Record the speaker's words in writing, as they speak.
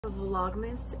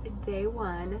Vlogmas day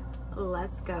 1,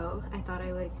 let's go. I thought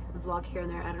I would vlog here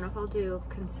and there. I don't know if I'll do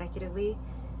consecutively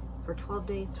for 12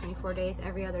 days, 24 days,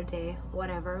 every other day,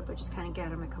 whatever, but just kind of get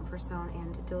out of my comfort zone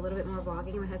and do a little bit more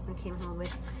vlogging. My husband came home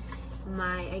with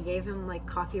I gave him like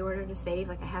coffee order to save,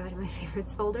 like I have it in my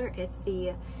favorites folder. It's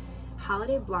the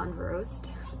holiday blonde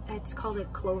roast. It's called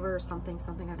like clover or something,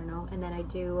 I don't know. And then I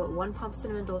do 1 pump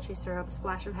cinnamon dolce syrup, a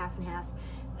splash of half and half,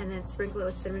 and then sprinkle it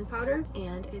with cinnamon powder.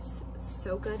 And it's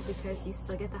so good because you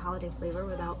still get the holiday flavor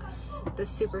without the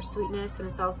super sweetness, and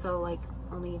it's also like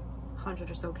only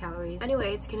 100 or so calories.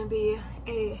 Anyway, it's gonna be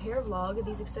a hair vlog.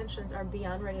 These extensions are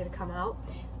beyond ready to come out.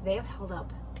 They have held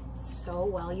up so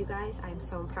well, you guys. I'm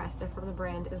so impressed. They're from the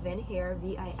brand Vin Hair,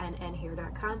 VINN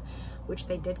hair.com, which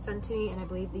they did send to me, and I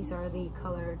believe these are the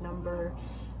color number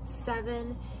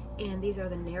 7, and these are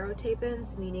the narrow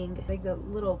tape-ins, meaning like the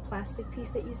little plastic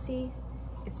piece that you see,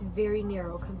 it's very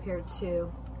narrow compared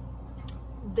to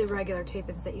the regular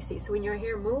tape-ins that you see. So when your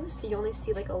hair moves, you only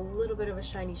see like a little bit of a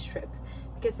shiny strip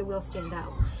because it will stand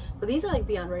out. But these are like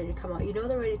beyond ready to come out. You know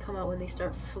they're ready to come out when they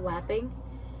start flapping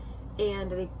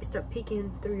and they start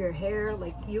peeking through your hair,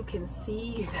 like you can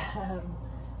see them,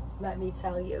 let me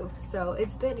tell you. So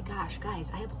it's been, gosh guys,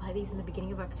 I applied these in the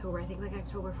beginning of October, I think like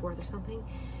October 4th or something.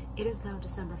 It is now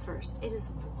December 1st. It is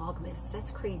Vlogmas. That's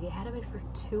crazy. I had them in for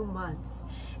 2 months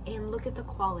and look at the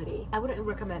quality. I wouldn't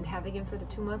recommend having them for the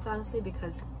 2 months, honestly,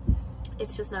 because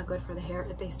it's just not good for the hair.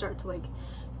 If they start to like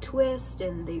twist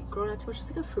and they grow out too much,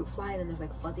 it's like a fruit fly, and then there's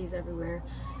like fuzzies everywhere.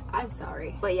 I'm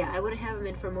sorry, but yeah, I wouldn't have them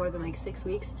in for more than like 6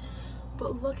 weeks.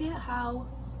 But look at how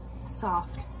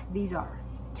soft these are.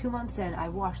 2 months in, I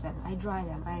wash them, I dry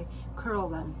them, I curl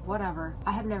them, whatever.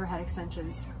 I have never had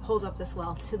extensions hold up this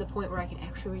well to the point where I can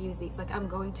actually reuse these. Like, I'm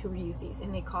going to reuse these,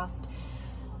 and they cost,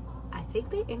 I think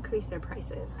they increased their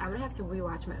prices. I'm gonna have to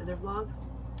rewatch my other vlog,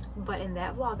 but in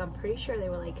that vlog, I'm pretty sure they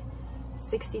were like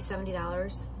 $60,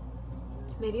 $70.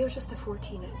 Maybe it was just the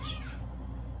 14-inch.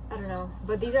 I don't know,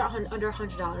 but these are under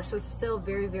 $100, so it's still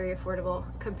very, very affordable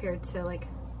compared to like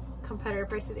competitor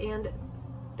prices, and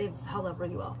they've held up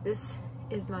really well. This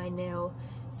is my nail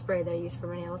spray that I use for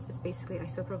my nails. It's basically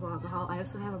isopropyl alcohol. I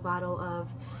also have a bottle of,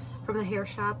 from the hair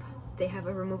shop, they have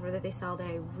a remover that they sell that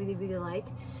I really, really like,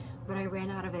 but I ran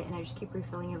out of it and I just keep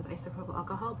refilling it with isopropyl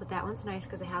alcohol. But that one's nice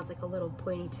because it has like a little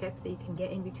pointy tip that you can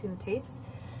get in between the tapes.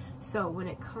 So when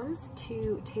it comes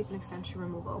to tape and extension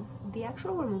removal, the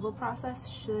actual removal process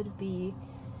should be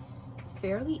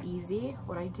fairly easy.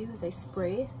 What I do is I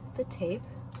spray the tape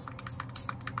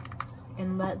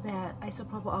and let that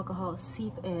isopropyl alcohol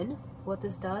seep in. What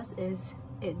this does is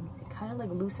it kind of like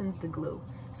loosens the glue.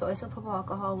 So isopropyl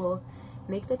alcohol will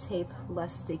make the tape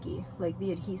less sticky, like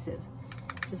the adhesive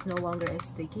is no longer as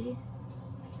sticky.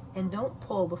 And don't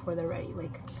pull before they're ready,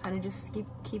 like kind of just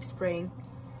keep spraying.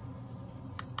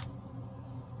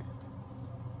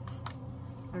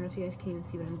 I don't know if you guys can even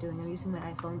see what I'm doing. I'm using my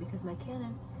iPhone because my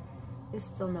Canon is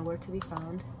still nowhere to be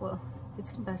found. Well,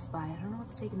 it's in Best Buy. I don't know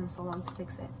what's taking them so long to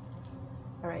fix it.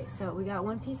 Alright, so we got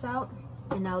one piece out,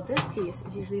 and now this piece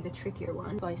is usually the trickier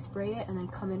one. So I spray it and then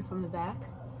come in from the back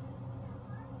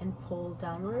and pull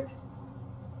downward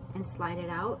and slide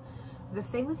it out. The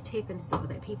thing with tape-ins though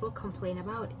that people complain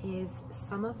about is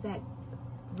some of that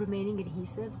remaining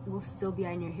adhesive will still be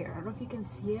on your hair. I don't know if you can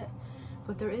see it,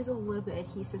 but there is a little bit of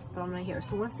adhesive still on my hair.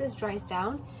 So once this dries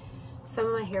down, some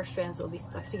of my hair strands will be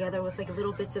stuck together with like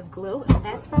little bits of glue, and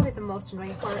that's probably the most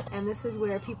annoying part. And this is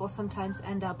where people sometimes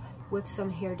end up with some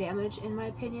hair damage, in my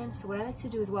opinion. So what I like to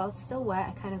do is, while it's still wet,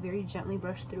 I kind of very gently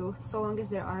brush through, so long as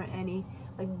there aren't any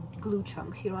like glue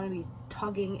chunks. You don't want to be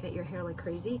tugging at your hair like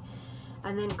crazy.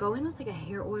 And then go in with like a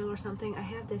hair oil or something. I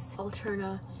have this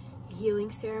Alterna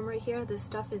healing serum right here. This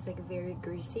stuff is like very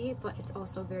greasy, but it's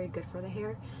also very good for the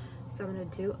hair. So I'm gonna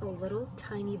do a little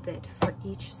tiny bit for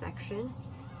each section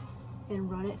and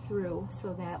run it through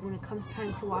so that when it comes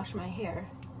time to wash my hair,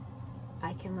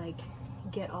 I can like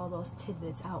get all those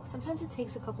tidbits out. Sometimes it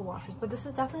takes a couple washes, but this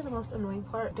is definitely the most annoying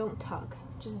part. Don't tug.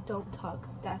 Just don't tug.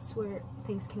 That's where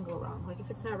things can go wrong. Like if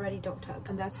it's not ready, don't tug.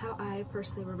 And that's how I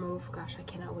personally remove, gosh, I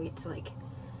cannot wait to like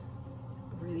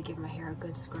really give my hair a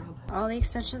good scrub. All the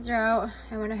extensions are out.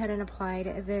 I went ahead and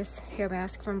applied this hair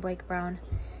mask from Blake Brown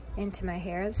into my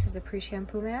hair. This is a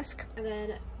pre-shampoo mask. And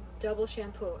then double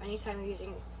shampoo anytime you're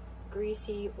using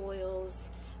greasy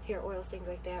oils, hair oils, things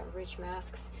like that, rich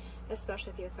masks,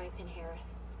 especially if you have fine thin hair.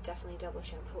 Definitely double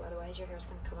shampoo, otherwise your hair's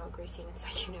gonna come out greasy and it's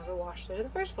like you never washed it in the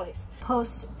first place.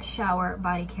 Post shower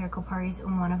body care Kopari is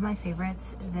one of my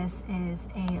favorites. This is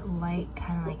a light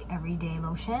kind of like everyday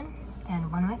lotion, and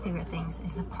one of my favorite things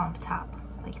is the pump top,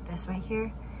 like this right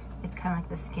here. It's kind of like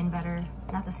the Skin Better,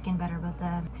 not the Skin Better, but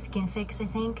the Skin Fix, I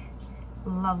think.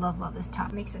 Love this top.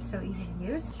 It makes it so easy to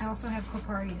use. I also have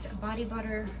Kopari's body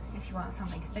butter if you want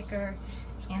something thicker,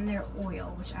 and their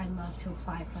oil, which I love to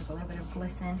apply for like a little bit of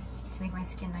glisten to make my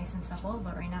skin nice and supple.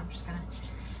 But right now I'm just gonna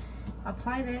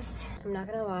apply this. I'm not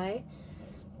gonna lie,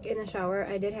 in the shower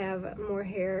I did have more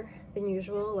hair than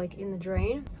usual, like in the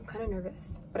drain, so I'm kind of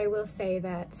nervous. But I will say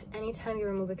that anytime you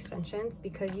remove extensions,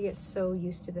 because you get so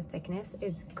used to the thickness,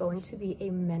 it's going to be a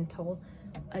mental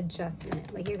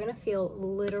adjustment. Like, you're gonna feel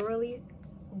literally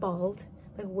bald,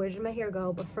 like, where did my hair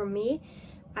go? But for me,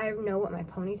 I know what my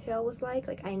ponytail was like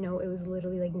I know it was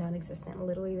literally like non-existent,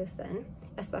 literally this thin,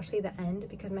 especially the end,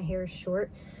 because my hair is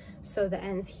short, so the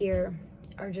ends here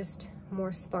are just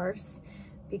more sparse,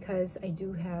 because I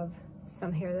do have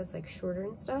some hair that's like shorter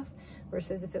and stuff,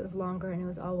 versus if it was longer and it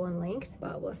was all one length.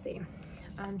 But we'll see.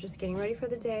 I'm just getting ready for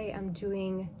the day. I'm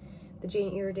doing the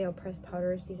Jane Iredale pressed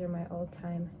powders. These are my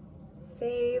all-time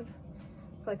fave,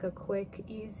 like a quick,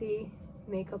 easy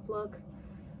makeup look.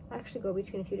 I actually go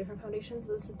between a few different foundations,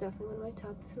 but this is definitely one of my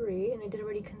top 3, and I did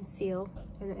already conceal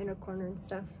in the inner corner and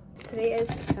stuff. Today is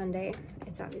Sunday.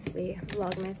 It's obviously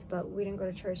Vlogmas, but we didn't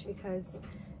go to church because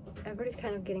everybody's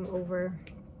kind of getting over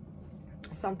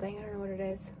something. I don't know what it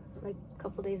is. Like a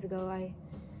couple days ago I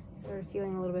started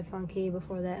feeling a little bit funky.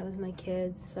 Before that it was my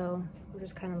kids, so we're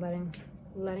just kind of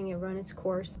letting it run its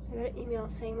course. I got an email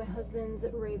saying my husband's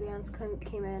Ray-Bans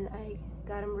came in. I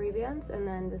got him Ray-Bans and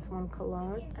then this one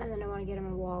cologne, and then I want to get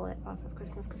him a wallet off of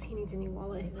Christmas because he needs a new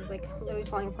wallet. His is like literally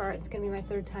falling apart. It's gonna be my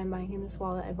 3rd time buying him this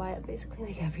wallet. I buy it basically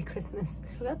like every Christmas.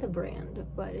 I forgot the brand,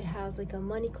 but it has like a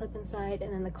money clip inside,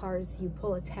 and then the cards, you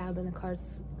pull a tab and the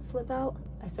cards slip out.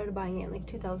 I started buying it in like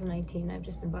 2019. I've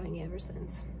just been buying it ever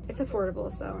since. It's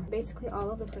affordable, so basically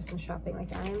all of the Christmas shopping,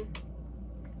 like I'm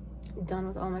done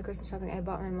with all my Christmas shopping. I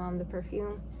bought my mom the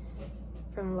perfume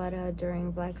from Letta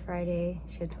during Black Friday.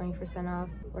 She had 20% off,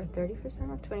 or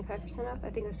 30% off, 25% off. I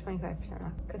think it was 25%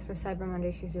 off, because for Cyber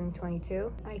Monday she's doing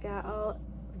 22. I got all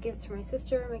gifts for my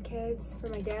sister, my kids. For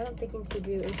my dad, I'm thinking to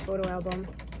do a photo album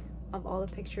of all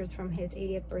the pictures from his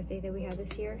 80th birthday that we had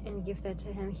this year and give that to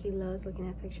him. He loves looking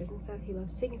at pictures and stuff. He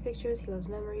loves taking pictures. He loves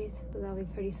memories. So that'll be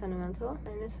pretty sentimental.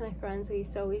 I miss my friends. We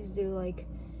used to always do like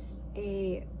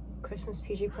a Christmas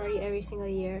PG party every single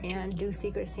year and do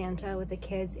Secret Santa with the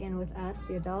kids and with us,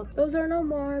 the adults. Those are no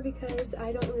more because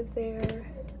I don't live there.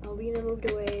 Alina moved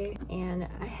away and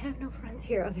I have no friends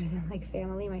here other than like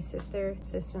family, my sister,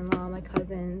 sister-in-law, my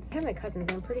cousins. I have my cousins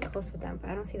and I'm pretty close with them,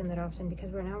 but I don't see them that often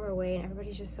because we're an hour away and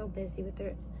everybody's just so busy with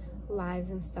their lives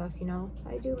and stuff, you know.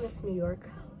 I do miss New York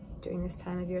during this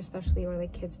time of year, especially, or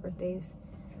like kids' birthdays.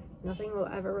 Nothing will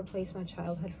ever replace my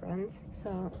childhood friends.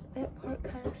 So that part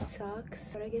kind of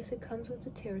sucks, but I guess it comes with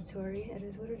the territory. It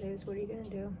is what it is. What are you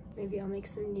gonna do? Maybe I'll make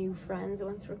some new friends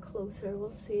once we're closer.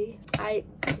 We'll see. I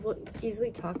will easily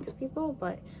talk to people,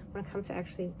 but when it comes to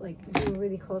actually like being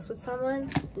really close with someone,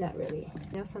 not really.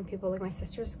 You know, some people, like my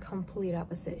sister's complete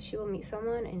opposite. She will meet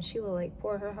someone and she will like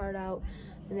pour her heart out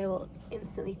and they will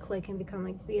instantly click and become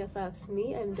like BFFs.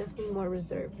 Me, I'm definitely more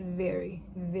reserved. Very,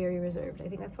 very reserved. I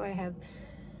think that's why I have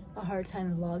a hard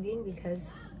time vlogging,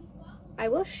 because I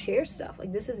will share stuff.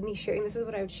 Like, this is me sharing. This is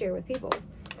what I would share with people.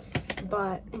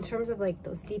 But in terms of like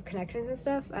those deep connections and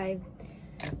stuff, I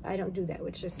don't do that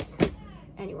with just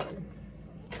anyone.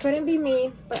 Couldn't be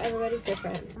me, but everybody's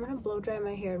different. I'm gonna blow dry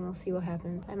my hair and we'll see what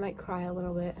happens. I might cry a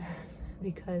little bit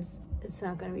because it's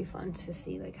not gonna be fun to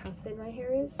see like how thin my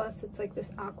hair is. Plus it's like this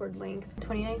awkward length.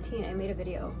 2019 I made a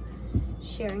video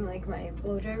sharing like my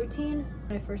blow dry routine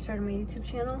when I first started my YouTube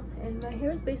channel, and my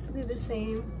hair is basically the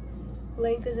same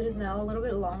length as it is now, a little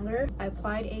bit longer. I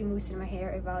applied a mousse in my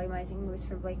hair, a volumizing mousse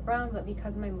from Blake Brown, but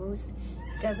because my mousse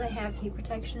doesn't have heat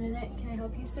protection in it, can I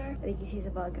help you, sir? I think he sees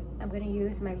a bug. I'm gonna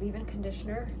use my leave-in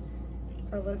conditioner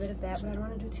for a little bit of that, but I don't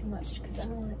want to do too much because I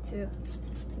don't want it to,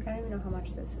 like, I don't even know how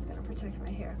much this is gonna protect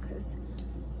my hair because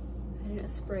I didn't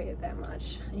spray it that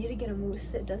much. I need to get a mousse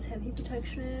that does have heat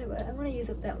protection in it, but I want to use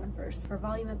up that one first. For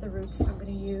volume at the roots, I'm going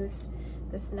to use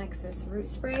this Nexus root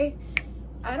spray.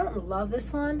 I don't love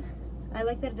this one. I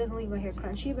like that it doesn't leave my hair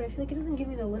crunchy, but I feel like it doesn't give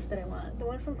me the lift that I want. The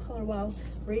one from Color Wow,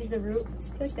 Raise the Root,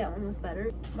 I feel like that one was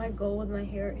better. My goal with my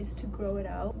hair is to grow it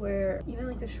out where even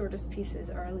like the shortest pieces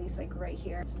are at least like right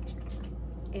here.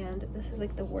 And this is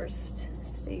like the worst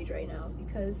stage right now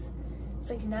because it's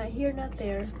like not here, not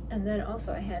there. And then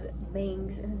also I had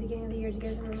bangs in the beginning of the year. Do you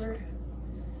guys remember?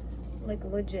 Like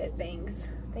legit bangs.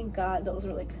 Thank God those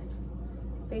were like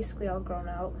basically all grown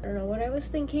out. I don't know what I was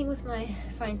thinking with my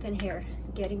fine thin hair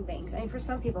getting bangs. I mean, for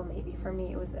some people maybe. For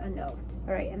me it was a no.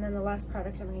 All right, and then the last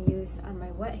product I'm going to use on my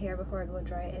wet hair before I blow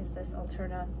dry is this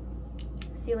Alterna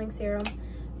Sealing Serum.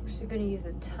 I'm just going to use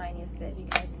the tiniest bit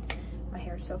because my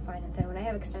hair is so fine and thin. When I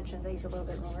have extensions, I use a little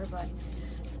bit more, but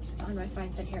on my fine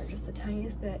thin hair, just the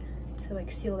tiniest bit to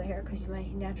like seal the hair, because my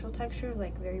natural texture is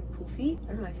like very poofy.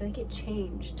 I don't know, I feel like it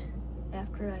changed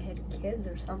after I had kids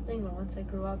or something, or once I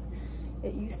grew up.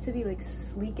 It used to be like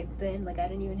sleek and thin, like I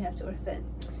didn't even have to, or thin,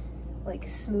 like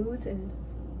smooth and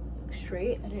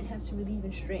straight. I didn't have to really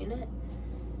even straighten it,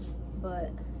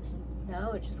 but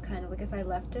now it's just kind of like if I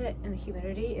left it in the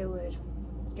humidity, it would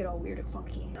get all weird and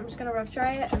funky. I'm just gonna rough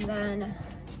dry it, and then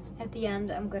at the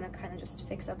end, I'm gonna kind of just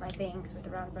fix up my bangs with a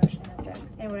round brush, and that's it.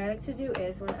 And what I like to do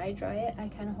is when I dry it, I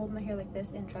kind of hold my hair like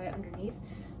this and dry it underneath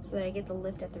so that I get the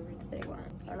lift at the roots that I want.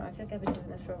 I don't know, I feel like I've been doing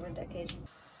this for over a decade.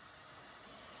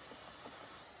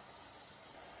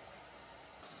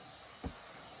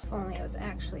 If only it was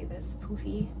actually this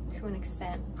poofy to an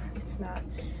extent. It's not.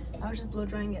 I was just blow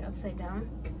drying it upside down.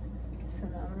 So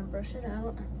now I'm gonna brush it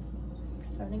out,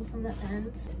 starting from the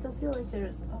ends. I still feel like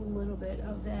there's a little bit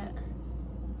of that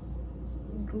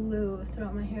glue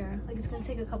throughout my hair. Like it's gonna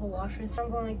take a couple washes. So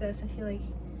I'm going like this. I feel like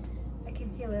I can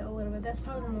feel it a little bit. That's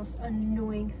probably the most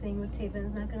annoying thing with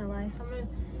tape-ins, not gonna lie. So I'm gonna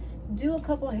do a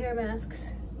couple of hair masks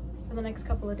for the next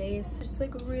couple of days. Just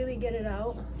like really get it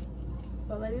out.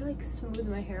 But let me like smooth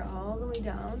my hair all the way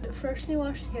down. Freshly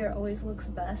washed hair always looks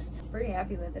best. Pretty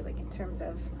happy with it, like in terms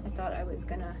of, I thought it was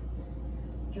gonna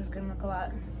look a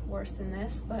lot worse than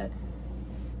this, but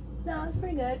no, it's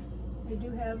pretty good. I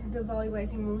do have the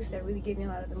volumizing mousse that really gave me a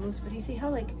lot of the mousse, but you see how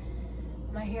like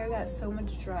my hair got so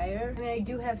much drier? I mean, I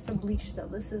do have some bleach still.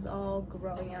 This is all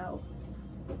growing out.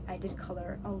 I did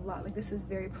color a lot. Like this is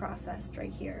very processed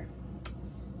right here.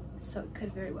 So it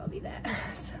could very well be that.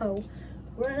 So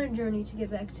we're on a journey to get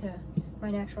back to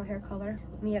my natural hair color.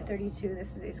 Me at 32,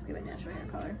 this is basically my natural hair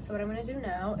color. So what I'm gonna do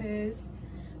now is,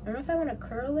 I don't know if I wanna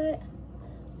curl it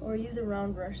or use a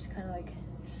round brush to kind of like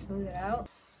smooth it out.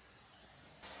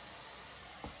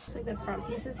 Like the front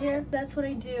pieces here, that's what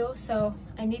I do. So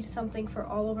I need something for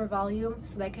all over volume,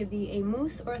 so that could be a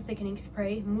mousse or a thickening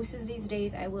spray. Mousses these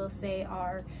days, I will say,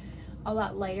 are a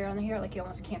lot lighter on the hair, like you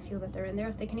almost can't feel that they're in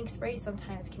there. Thickening spray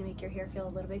sometimes can make your hair feel a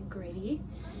little bit gritty,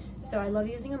 so I love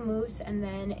using a mousse and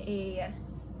then a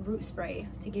root spray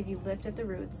to give you lift at the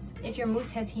roots. If your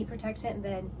mousse has heat protectant,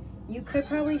 then you could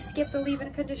probably skip the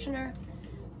leave-in conditioner,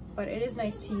 but it is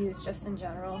nice to use just in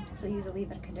general to use a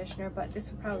leave-in conditioner. But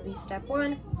this would probably be step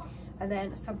one, and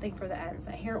then something for the ends.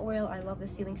 A hair oil, I love the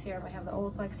sealing serum. I have the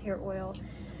Olaplex hair oil,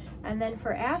 and then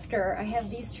for after, I have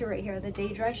these two right here, the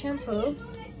Day Dry shampoo.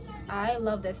 I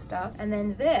love this stuff. And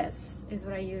then this is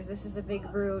what I use. This is the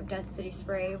Big Brew Density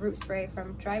Spray, root spray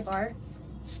from Dry Bar.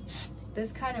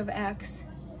 This kind of acts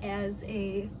as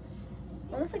a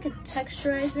almost like a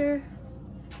texturizer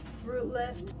root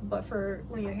lift, but for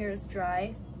when your hair is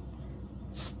dry.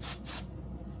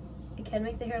 It can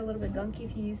make the hair a little bit gunky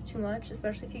if you use too much,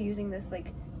 especially if you're using this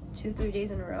like 2-3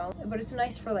 days in a row. But it's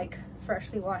nice for like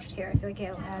freshly washed hair. I feel like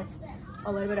it adds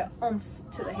a little bit of oomph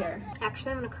to the hair.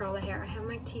 Actually, I'm gonna curl the hair. I have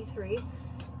my T3.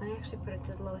 I actually put it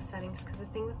to the lowest settings because the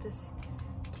thing with this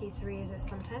T3 is it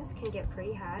sometimes can get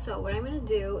pretty hot. So what I'm gonna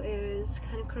do is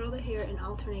kind of curl the hair in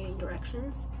alternating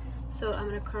directions. So I'm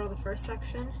gonna curl the first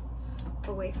section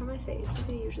away from my face like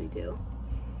I usually do.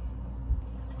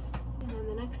 And then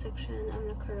the next section, I'm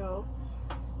gonna curl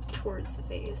towards the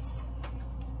face.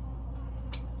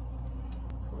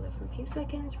 Hold it for a few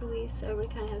seconds, release. Everybody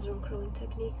kind of has their own curling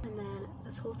technique. And then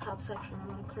this whole top section, I'm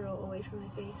gonna curl away from my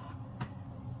face.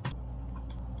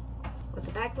 What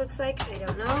the back looks like, I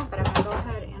don't know, but I'm gonna go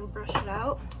ahead and brush it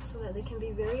out so that they can be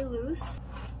very loose.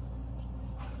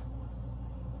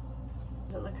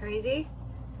 Does it look crazy?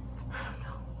 I don't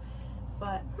know,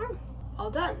 but all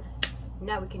done.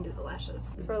 Now we can do the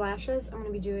lashes. For lashes, I'm gonna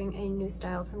be doing a new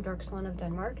style from Dark Swan of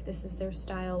Denmark. This is their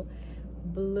style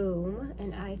Bloom,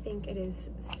 and I think it is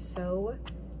so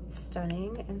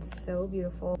stunning and so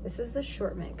beautiful. This is the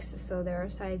short mix, so there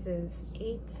are sizes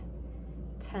 8,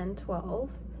 10, 12.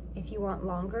 If you want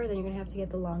longer, then you're gonna have to get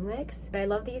the long mix. But I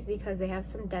love these because they have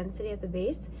some density at the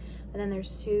base, and then they're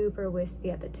super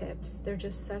wispy at the tips. They're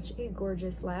just such a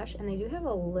gorgeous lash, and they do have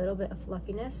a little bit of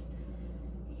fluffiness.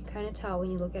 Kind of tell when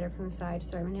you look at it from the side.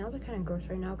 Sorry, my nails are kind of gross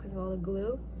right now because of all the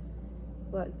glue,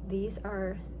 but these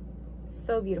are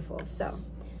so beautiful. So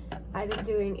I've been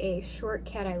doing a short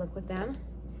cat eye look with them.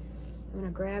 I'm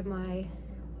gonna grab my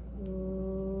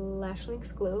Lash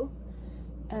Links glue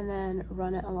and then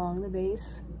run it along the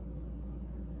base.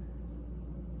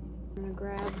 I'm gonna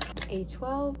grab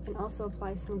A12 and also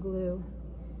apply some glue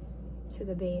to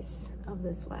the base of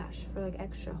this lash for like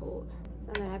extra hold.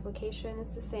 And then application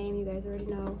is the same, you guys already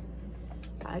know.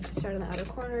 I like to start on the outer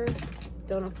corner.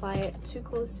 Don't apply it too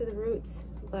close to the roots,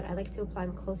 but I like to apply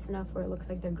them close enough where it looks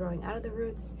like they're growing out of the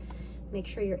roots. Make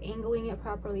sure you're angling it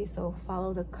properly, so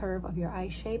follow the curve of your eye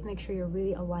shape. Make sure you're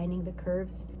really aligning the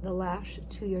curves, the lash,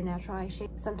 to your natural eye shape.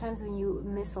 Sometimes when you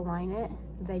misalign it,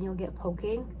 then you'll get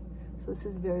poking. So this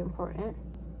is very important.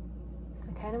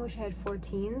 I kind of wish I had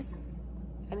 14s.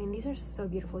 I mean, these are so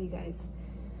beautiful, you guys.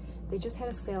 They just had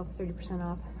a sale for 30%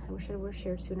 off. I wish I would have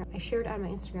shared sooner. I shared on my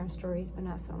Instagram stories, but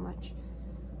not so much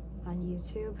on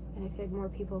YouTube. And I feel like more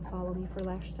people follow me for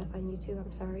lash stuff on YouTube,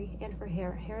 I'm sorry. And for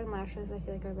hair. Hair and lashes, I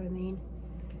feel like are my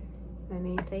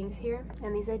main things here.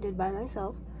 And these I did by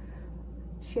myself.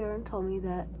 Sharon told me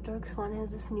that Dark Swan has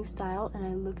this new style, and I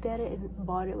looked at it and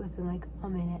bought it within like a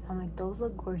minute. I'm like, those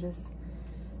look gorgeous.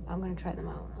 I'm gonna try them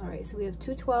out. All right, so we have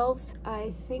 2 12s.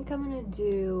 I think I'm gonna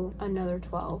do another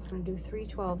 12. I'm gonna do 3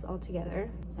 12s all together,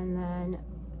 and then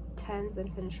 10s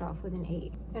and finish off with an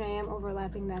 8. And I am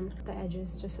overlapping them, the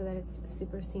edges, just so that it's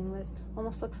super seamless.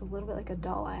 Almost looks a little bit like a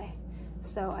doll eye.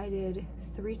 So I did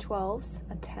 3 12s,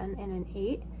 a 10 and an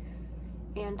 8.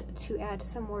 And to add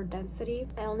some more density,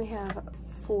 I only have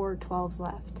 4 12s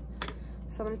left.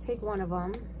 So I'm gonna take one of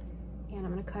them and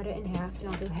I'm gonna cut it in half, and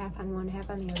I'll do half on one, half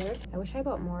on the other. I wish I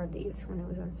bought more of these when it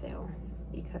was on sale,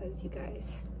 because you guys,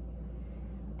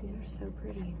 these are so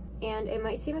pretty. And it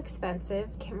might seem expensive,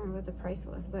 can't remember what the price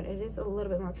was, but it is a little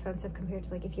bit more expensive compared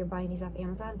to like if you're buying these off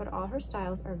Amazon. But all her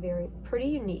styles are pretty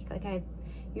unique. Like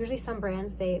usually some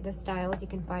brands, the styles you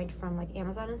can find from like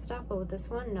Amazon and stuff, but with this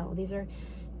one, no, these are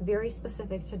very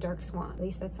specific to Dark Swan. At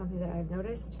least that's something that I've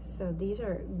noticed. So these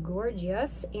are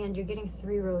gorgeous, and you're getting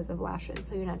 3 rows of lashes,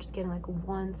 so you're not just getting like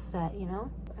one set, you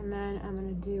know? And then I'm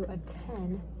gonna do a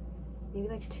 10, maybe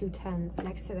like 2 10s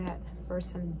next to that for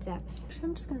some depth. Actually,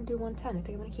 I'm just gonna do 1 10. I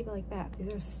think I'm gonna keep it like that.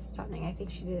 These are stunning. I think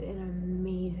she did an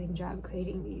amazing job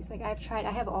creating these. Like I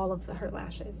have all of her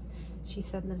lashes. She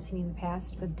sent them to me in the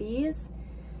past, but these,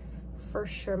 for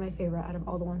sure my favorite out of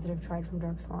all the ones that I've tried from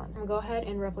Dark Swan. I'm gonna go ahead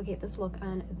and replicate this look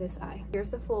on this eye.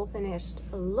 Here's the full finished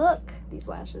look. These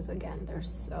lashes, again, they're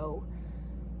so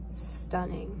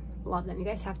stunning. Love them. You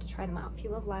guys have to try them out. If you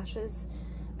love lashes,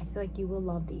 I feel like you will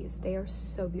love these. They are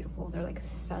so beautiful. They're like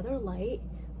feather light.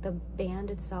 The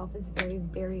band itself is very,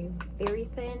 very, very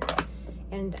thin.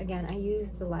 And again, I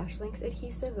use the Lash Links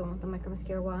adhesive, the one with the micro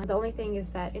mascara one. The only thing is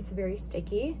that it's very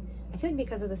sticky. I feel like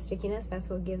because of the stickiness, that's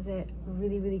what gives it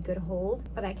really, really good hold,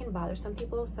 but that can bother some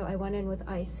people. So I went in with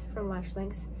ice from Lash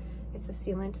Links. It's a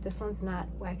sealant. This one's not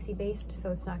waxy based,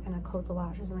 so it's not gonna coat the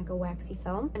lashes in like a waxy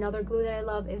film. Another glue that I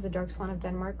love is the Dark Swan of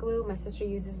Denmark glue. My sister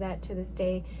uses that to this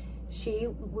day. She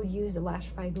would use the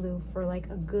Lashify glue for like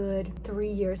a good 3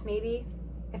 years maybe,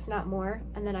 if not more.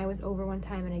 And then I was over one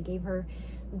time and I gave her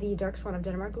the Dark Swan of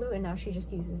Denmark glue, and now she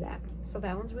just uses that. So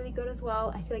that one's really good as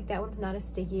well. I feel like that one's not as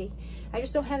sticky. I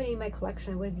just don't have any in my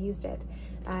collection. I would have used it.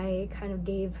 I kind of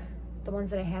gave the ones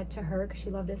that I had to her because she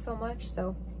loved it so much,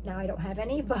 so now I don't have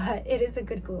any, but it is a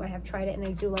good glue. I have tried it and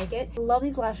I do like it. I love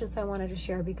these lashes, so I wanted to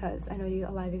share because I know a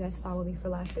lot of you guys follow me for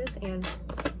lashes, and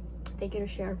thank you to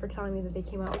Sharon for telling me that they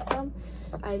came out with some.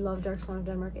 I love Dark Swan of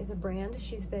Denmark as a brand.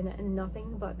 She's been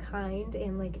nothing but kind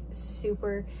and like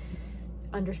super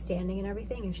understanding and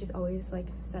everything, and she's always like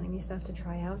sending me stuff to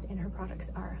try out, and her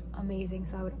products are amazing,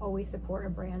 so I would always support a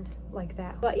brand like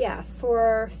that. But yeah,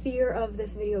 for fear of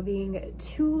this video being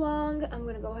too long, I'm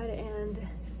gonna go ahead and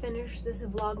finish this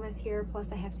vlogmas here.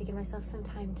 Plus I have to give myself some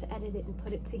time to edit it and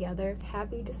put it together.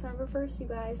 Happy December 1st, you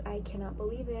guys. I cannot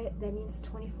believe it. That means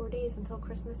 24 days until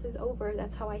Christmas is over.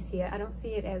 That's how I see it. I don't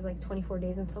see it as like 24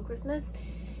 days until Christmas,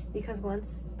 because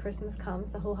once Christmas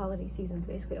comes, the whole holiday season's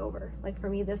basically over. Like for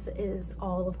me, this is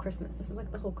all of Christmas. This is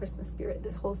like the whole Christmas spirit,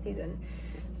 this whole season.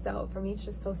 So for me, it's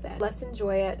just so sad. Let's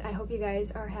enjoy it. I hope you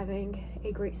guys are having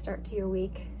a great start to your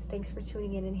week. Thanks for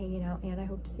tuning in and hanging out, and I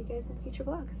hope to see you guys in future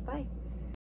vlogs. Bye.